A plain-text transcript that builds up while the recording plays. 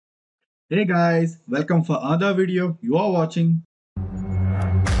Hey guys, welcome for another video. You are watching.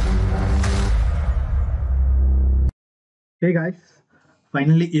 Hey guys,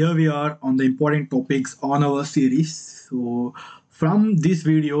 finally here we are on the important topics on our series. So from this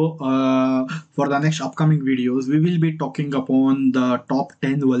video, for the next upcoming videos, we will be talking upon the top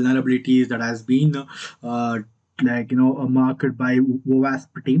 10 vulnerabilities that has been marked by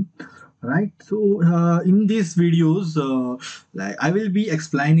owasp team. Right, so in these videos, like I will be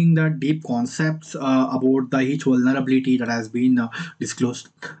explaining the deep concepts about the each vulnerability that has been disclosed,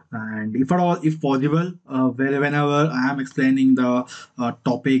 and if at all, if possible, whenever I am explaining the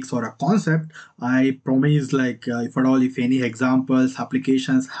topics or a concept, I promise, like if at all, if any examples,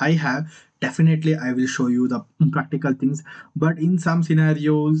 applications I have, definitely I will show you the practical things. But in some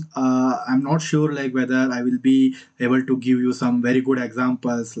scenarios, I'm not sure like whether I will be able to give you some very good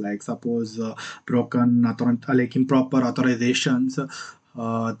examples, like suppose like improper authorizations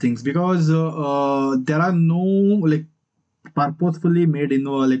things, because there are no like purposefully made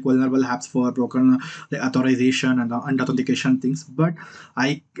like vulnerable apps for broken like authorization and authentication things. But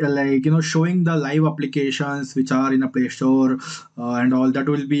I like showing the live applications which are in a play store and all that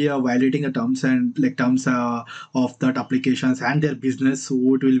will be violating the terms and like terms of that applications and their business, so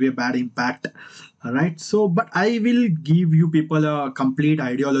it will be a bad impact. All right, so but I will give you people a complete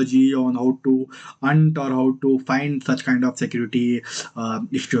ideology on how to hunt or how to find such kind of security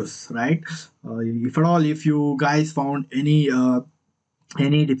issues, right? If at all, if you guys found any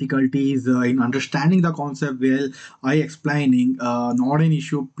difficulties in understanding the concept while I explaining, not an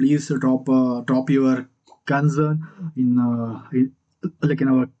issue, please drop your concern in like in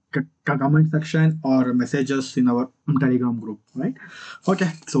our comment section or messages in our telegram group, right? Okay,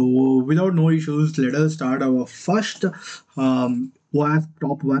 so without no issues, let us start our first was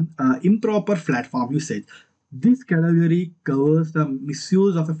top one, improper platform usage. This category covers the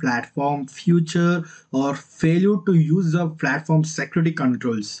misuse of a platform, future or failure to use the platform security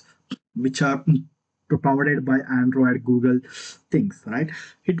controls, which are provided by Android, Google things, right?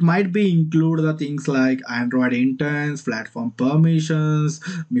 It might be include the things like Android intents, platform permissions,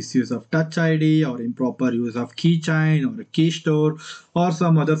 misuse of Touch ID, or improper use of keychain or a key store, or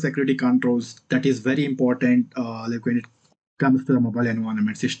some other security controls that is very important, like when it comes to the mobile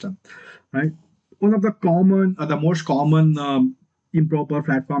environment system, right? One of the most common improper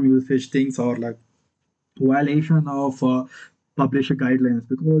platform usage things are like violation of publisher guidelines,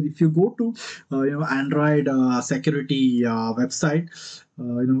 because if you go to android security website,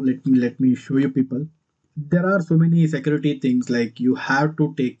 let me show you people. There are so many security things like you have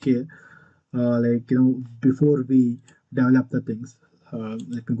to take care, before we develop the things.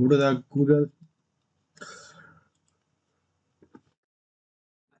 Let me go to the google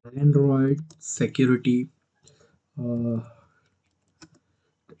android security, uh,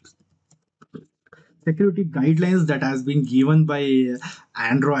 security guidelines that has been given by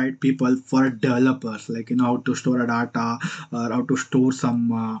android people for developers, like how to store a data or how to store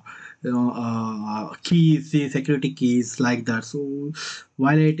some keys, say security keys like that. So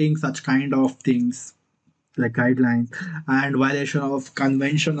violating such kind of things like guidelines and violation of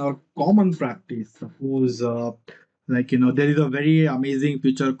convention or common practice. Suppose there is a very amazing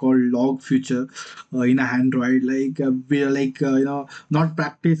feature called log feature in a android, like we are like not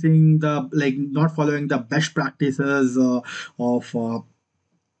practicing the like not following the best practices of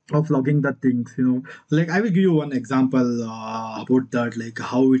logging the things, like I will give you one example about that, like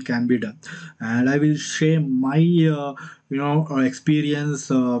how it can be done, and I will share my experience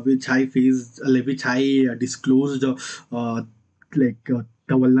which I faced, which I disclosed,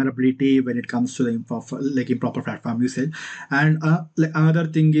 the vulnerability when it comes to the improper platform usage. And like another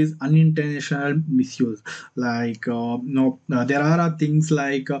thing is unintentional misuse, like no there are things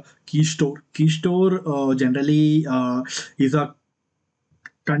like key store generally is a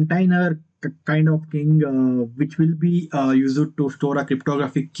container kind of thing, which will be used to store a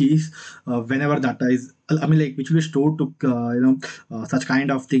cryptographic keys whenever data is, I mean, like which will be stored to such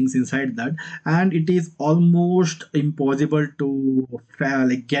kind of things inside that. And it is almost impossible to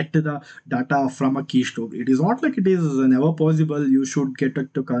like get the data from a key store. It is not like it is never possible. You should get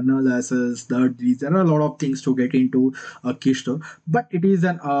it to kernel access, that there are a lot of things to get into a key store, but it is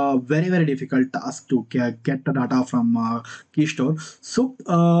an very very difficult task to get the data from key store. So,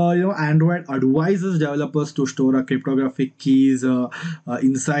 Android advises developers to store a cryptographic keys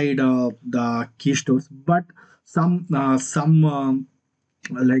inside the key stores. But some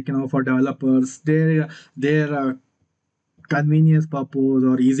for developers, their convenience purpose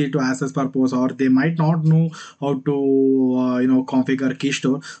or easy to access purpose, or they might not know how to configure key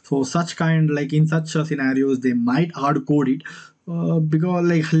store. So such kind, like in such scenarios, they might hard code it. because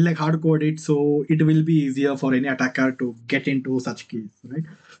like hard code it, so it will be easier for any attacker to get into such keys, right?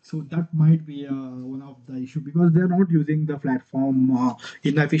 So that might be one of the issue because they're not using the platform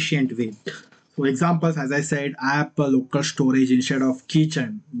in an efficient way. So examples, as I said, app local storage instead of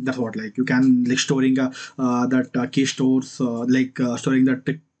keychain. That's what, like you can like storing that key stores storing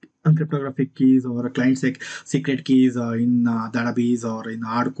that cryptographic keys or client secret keys in database or in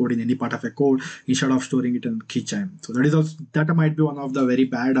hard code in any part of a code instead of storing it in keychain. So that is also, that might be one of the very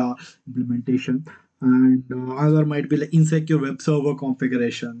bad implementation. And other might be like insecure web server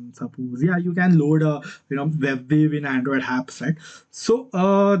configuration. Suppose, yeah, you can load WebView in Android apps, right? So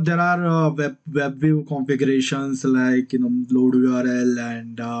there are WebView configurations like load URL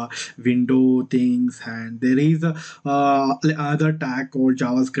and window things, and there is another tag called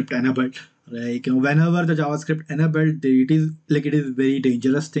JavaScript enabled. Like whenever the JavaScript enabled, it is very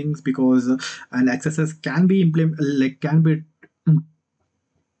dangerous things because and accesses can be can be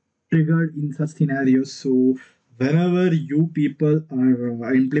triggered in such scenarios. So whenever you people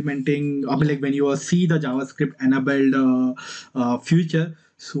are implementing, I mean, like when you see the JavaScript enabled feature,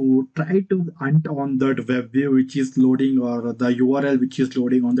 so try to hunt on that web view which is loading or the URL which is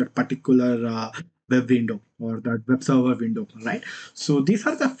loading on that particular web window or that web server window, right? So these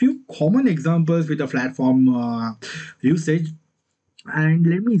are the few common examples with the platform usage. And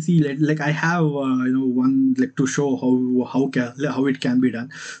let me see, like I have one like to show how it can be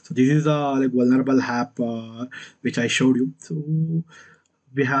done. So this is a like vulnerable app which I showed you. So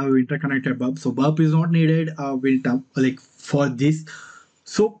we have interconnected burp, so burp is not needed like for this.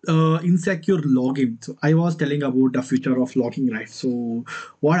 So insecure login, so I was telling about the future of logging, right? So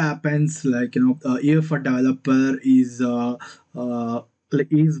what happens, like if a developer uh,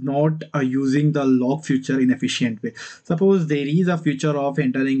 is not using the log feature in efficient way. Suppose there is a feature of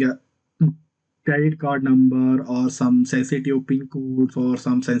entering a credit card number or some sensitive pin codes or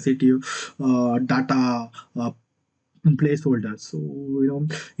some sensitive data placeholder. So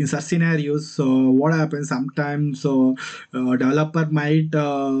in such scenarios, what happens sometimes, developer might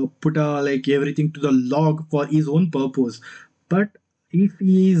put like everything to the log for his own purpose, but if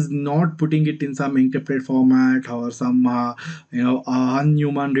he is not putting it in some encrypted format or some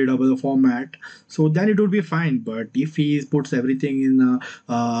unhuman readable format, so then it would be fine. But if he puts everything in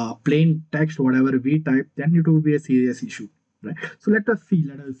plain text, whatever we type, then it would be a serious issue, right? So let us see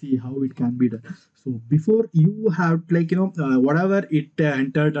how it can be done. So before you have whatever it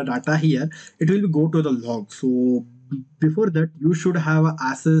entered the data here, it will go to the log. So before that you should have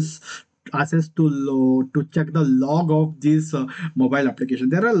access to check the log of this mobile application.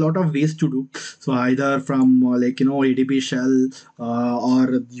 There are a lot of ways to do. So either from ADB shell,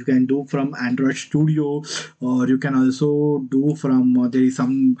 or you can do from Android Studio, or you can also do from there is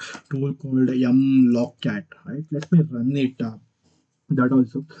some tool called logcat, right? Let me run it that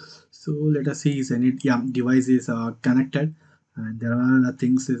also. So let us see, is any device is connected, and there are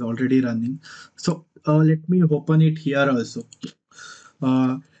things is already running. So let me open it here also.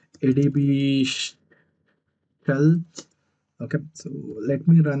 uh, ADB shell. Okay, so let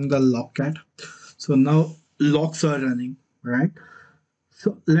me run the logcat. So now logs are running, right?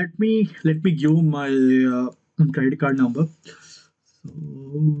 So let me give my credit card number.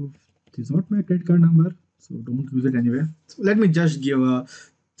 So this is not my credit card number, so don't use it anywhere. So let me just give a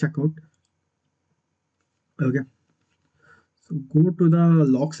checkout. Okay, so go to the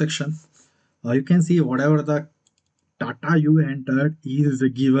log section. You can see whatever the data you entered is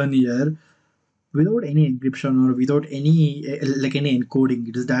given here without any encryption or without any any encoding.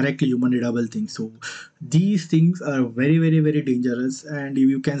 It is directly human readable thing. So these things are very very very dangerous, and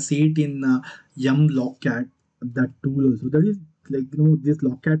you can see it in logcat, that tool also. That is this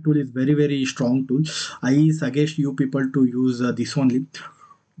logcat tool is very very strong tool. I suggest you people to use this only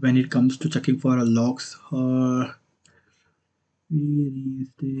when it comes to checking for logs. Where is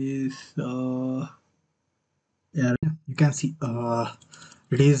this yeah, you can see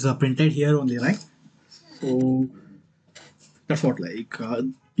it is printed here only, right? So that's what,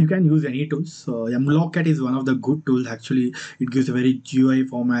 you can use any tools. So Mlockcat is one of the good tools. Actually, it gives a very GUI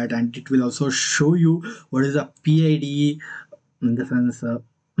format, and it will also show you what is a PID, in the sense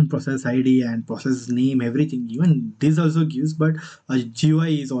process ID and process name, everything. Even this also gives, but a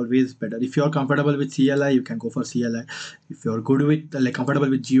GUI is always better. If you're comfortable with CLI, you can go for CLI. If you're good with comfortable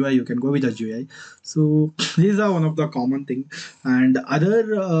with GUI, you can go with the GUI. So these are one of the common thing. And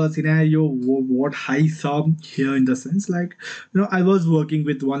other scenario, what I saw here in the sense, I was working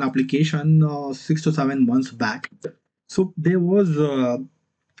with one application 6 to 7 months back. So there was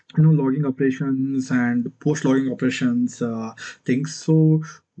logging operations and post logging operations things. So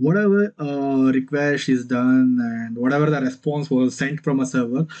whatever request is done and whatever the response was sent from a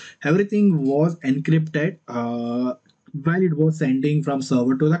server, everything was encrypted while it was sending from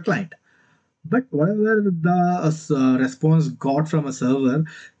server to the client. But whatever the response got from a server,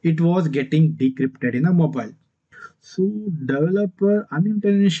 it was getting decrypted in a mobile. So developer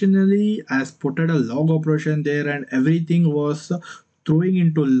unintentionally has put a log operation there, and everything was throwing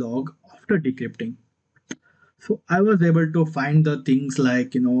into log after decrypting. So I was able to find the things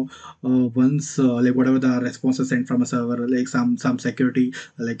like, once like whatever the response is sent from a server, like some security,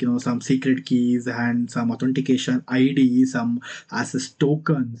 like some secret keys and some authentication ID, some access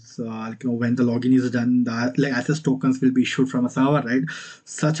tokens. Like, when the login is done, the like access tokens will be issued from a server, right?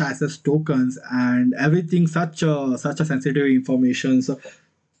 Such access tokens and everything, such a sensitive information. So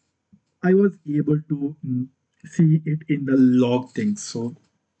I was able to see it in the log things. So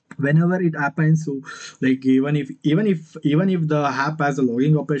whenever it happens, so like even if the app has a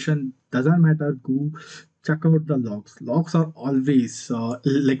logging operation, doesn't matter, go check out the logs are always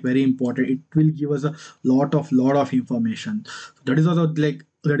like very important. It will give us a lot of information. That is also like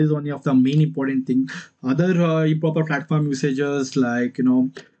that is one of the main important thing. Other improper platform usages, like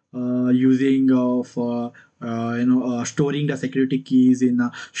using of storing the security keys in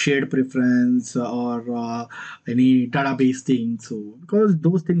a shared preference or any database thing. So because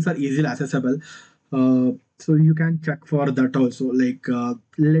those things are easily accessible, so you can check for that also. Like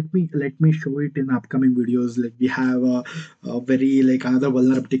let me show it in upcoming videos. Like we have a very like another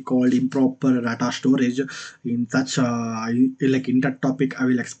vulnerability called improper data storage. In such like in that topic, I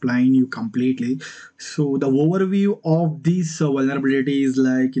will explain you completely. So the overview of these vulnerability is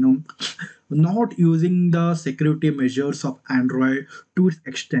like not using the security measures of Android to its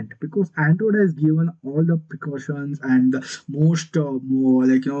extent, because Android has given all the precautions and the most more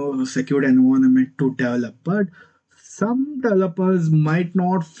like secured environment to develop, but some developers might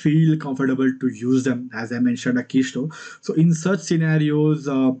not feel comfortable to use them, as I mentioned a keystone. So in such scenarios,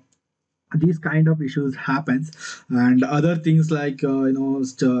 these kind of issues happens. And other things like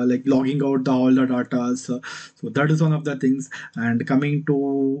like logging out all the data. So that is one of the things. And coming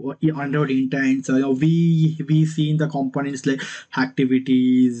to Android intents, we see in the components like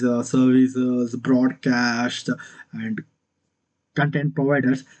activities, services, broadcast, and content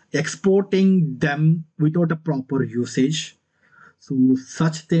providers exporting them without a proper usage. So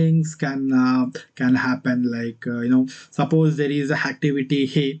such things can happen. Like suppose there is a activity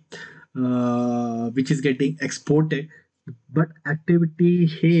hey, which is getting exported, but activity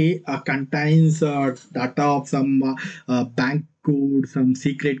hey contains data of some bank code, some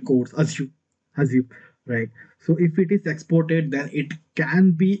secret codes, assume, right? So if it is exported, then it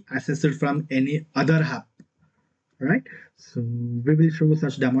can be accessed from any other app, right? So we will show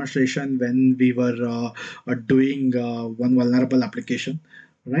such demonstration when we were doing one vulnerable application,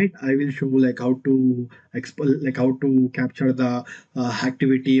 right? I will show like how to like how to capture the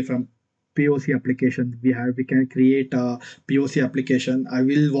activity from POC application. We can create a POC application. I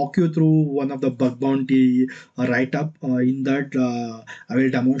will walk you through one of the bug bounty write up. In that, I will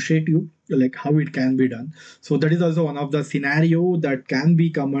demonstrate you like how it can be done. So that is also one of the scenario that can be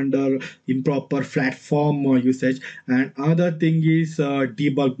come under improper platform usage. And another thing is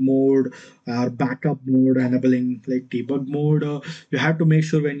debug mode or backup mode enabling. Like debug mode, you have to make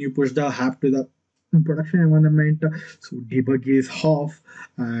sure when you push the app to the production environment, so debug is off,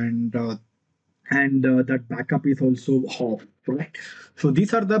 and that backup is also off, right? So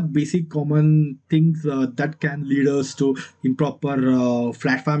these are the basic common things that can lead us to improper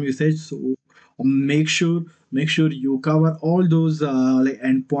platform usage. So make sure you cover all those like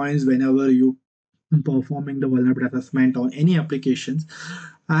endpoints whenever you performing the vulnerability assessment on any applications.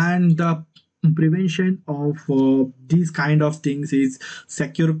 And the prevention of these kind of things is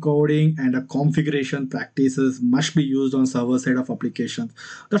secure coding and a configuration practices must be used on server side of applications.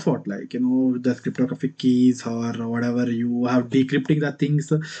 That's what, like the cryptographic keys or whatever you have decrypting the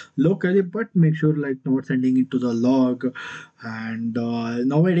things locally, but make sure like not sending it to the log. And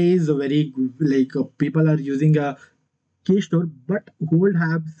nowadays like people are using a key store, but old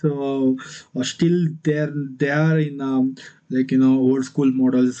apps are still there. They are in like old school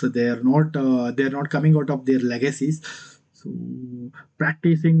models. They are not coming out of their legacies. So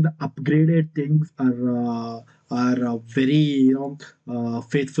practicing the upgraded things are very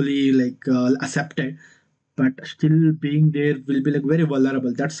faithfully like accepted, but still being there will be like very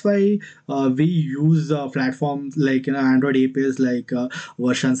vulnerable. That's why we use platforms like Android APIs like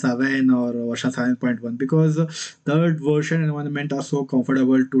version 7 or version 7.1, because third version environment are so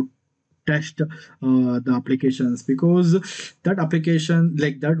comfortable to test the applications, because that application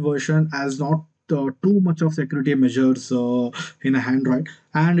like that version has not too much of security measures in Android,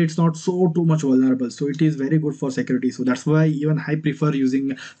 and it's not so too much vulnerable. So it is very good for security. So that's why even I prefer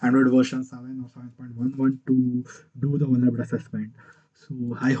using Android version 7 or 7.11 to do the vulnerability assessment.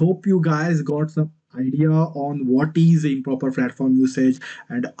 So I hope you guys got some idea on what is improper platform usage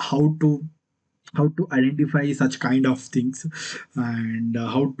and how to identify such kind of things, and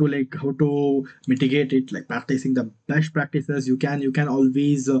how to mitigate it, like practicing the best practices. You can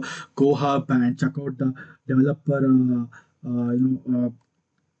always go up and check out the developer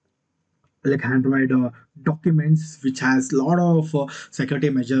like Android documents, which has a lot of security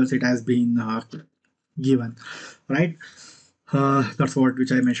measures it has been given, right? That's what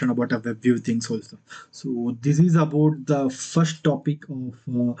which I mentioned about the web view things also. So this is about the first topic of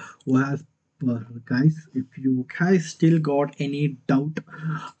OASP. Guys, if you guys still got any doubt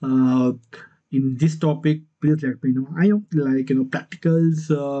uh, in this topic, please let me know. I know, like, practicals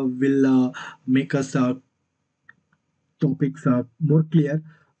will make us topics are more clear.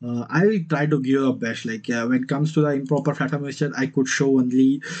 I will try to give a best. Like, when it comes to the improper transformation, I could show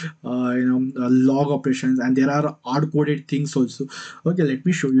only log operations, and there are hard coded things also. Okay, let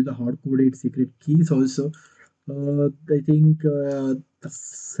me show you the hard coded secret keys also. I think the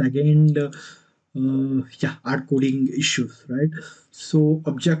second, yeah, hard coding issues, right? So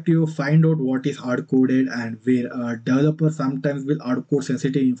objective, find out what is hard coded and where. Developers sometimes will hard code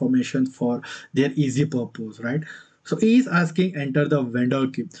sensitive information for their easy purpose, right? So he is asking enter the vendor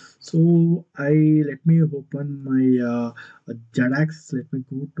key. So I let me open my Jadx. Let me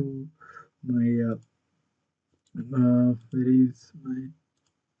go to my where is my,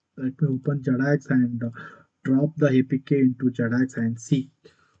 let me open Jadx and drop the APK into Jadx and see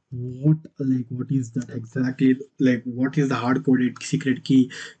what is that exactly, like what is the hard coded secret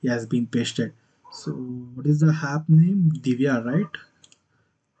key he has been pasted. So what is the app name? Divya, right?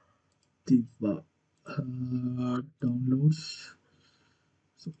 Diva. Downloads.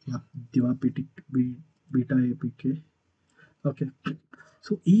 So yeah, Diva beta APK. Okay.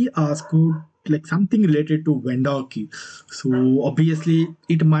 So he asked like something related to vendor key. So obviously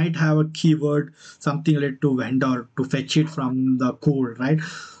it might have a keyword, something related to vendor to fetch it from the code, right?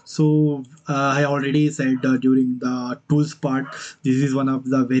 So I already said during the tools part, this is one of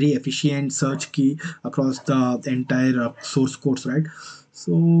the very efficient search key across the entire source codes, right?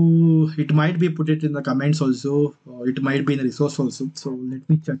 So it might be put it in the comments also. It might be in the resource also. So let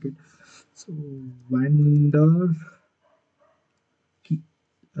me check it. So vendor key.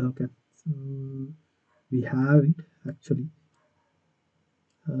 Okay. So we have it actually.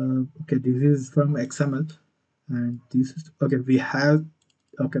 Okay, this is from XML, and this is okay. We have,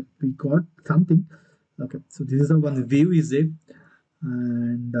 okay. We got something. Okay, so this is the one view is it,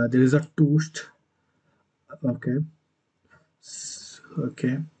 and there is a toast. Okay,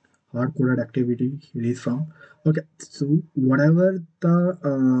 okay, hard coded activity it is from. Okay, so whatever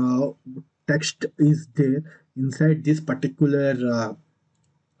the text is there inside this particular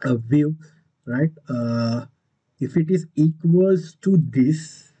view, right? If it is equals to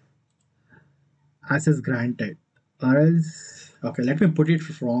this, access granted, or else, okay, let me put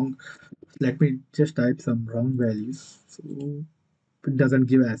it wrong. Let me just type some wrong values. So it doesn't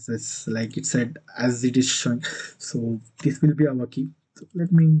give access like it said as it is showing. So this will be our key. So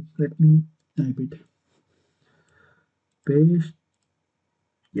let me type it. Paste.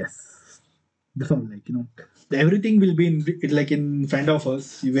 Yes. That's all, like, everything will be in like in front of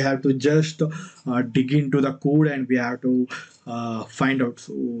us. We have to just dig into the code, and we have to find out.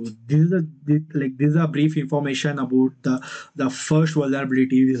 So this is a brief information about the first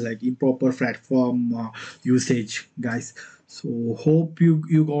vulnerability is like improper platform usage, guys. So hope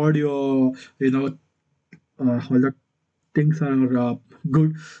you got your all the things are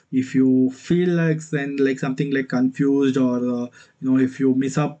good. If you feel like then like something like confused, or if you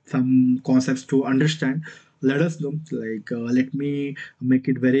miss up some concepts to understand, let us know. Like, let me make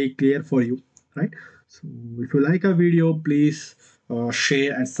it very clear for you, right? So if you like a video, please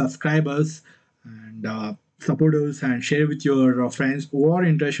share and subscribe us, and support us and share with your friends who are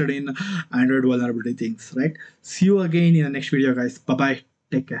interested in Android vulnerability things, right? See you again in the next video, guys. Bye bye,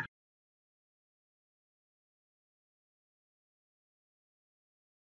 take care.